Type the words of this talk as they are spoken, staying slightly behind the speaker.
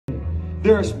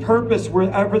there's purpose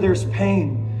wherever there's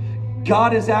pain.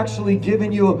 God has actually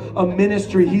given you a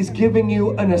ministry. He's giving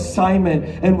you an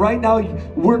assignment. And right now,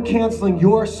 we're canceling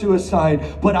your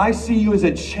suicide. But I see you as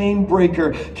a chain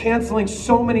breaker, canceling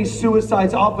so many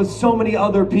suicides off of so many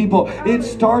other people. It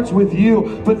starts with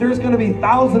you. But there's going to be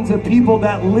thousands of people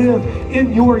that live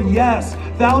in your yes.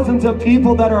 Thousands of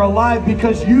people that are alive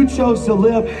because you chose to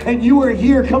live and you are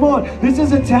here. Come on. This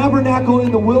is a tabernacle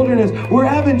in the wilderness. We're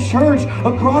having church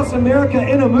across America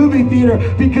in a movie theater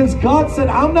because God said,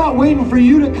 I'm not waiting for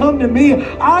you to come to me.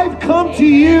 I've come to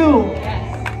you.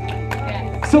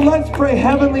 So let's pray.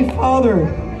 Heavenly Father,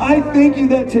 I thank you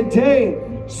that today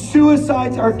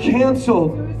suicides are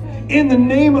canceled. In the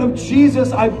name of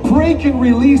Jesus, I break and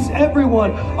release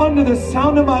everyone under the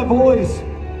sound of my voice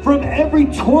from every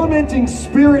tormenting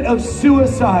spirit of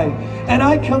suicide. And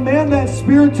I command that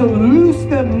spirit to loose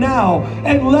them now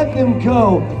and let them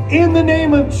go. In the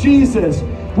name of Jesus,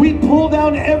 we pull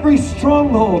down every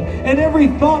stronghold and every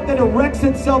thought that erects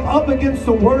itself up against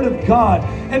the Word of God.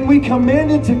 And we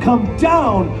command it to come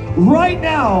down right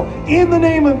now in the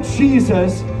name of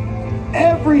Jesus.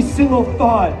 Every single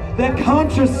thought that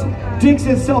contradicts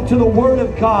itself to the Word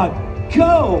of God,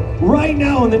 go right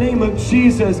now in the name of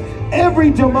Jesus.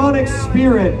 Every demonic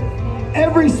spirit,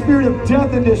 every spirit of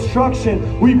death and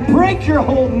destruction, we break your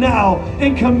hold now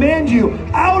and command you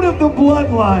out of the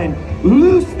bloodline.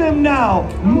 Loose them now,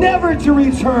 never to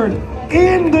return.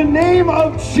 In the name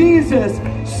of Jesus,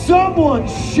 someone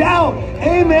shout,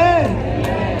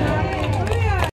 amen.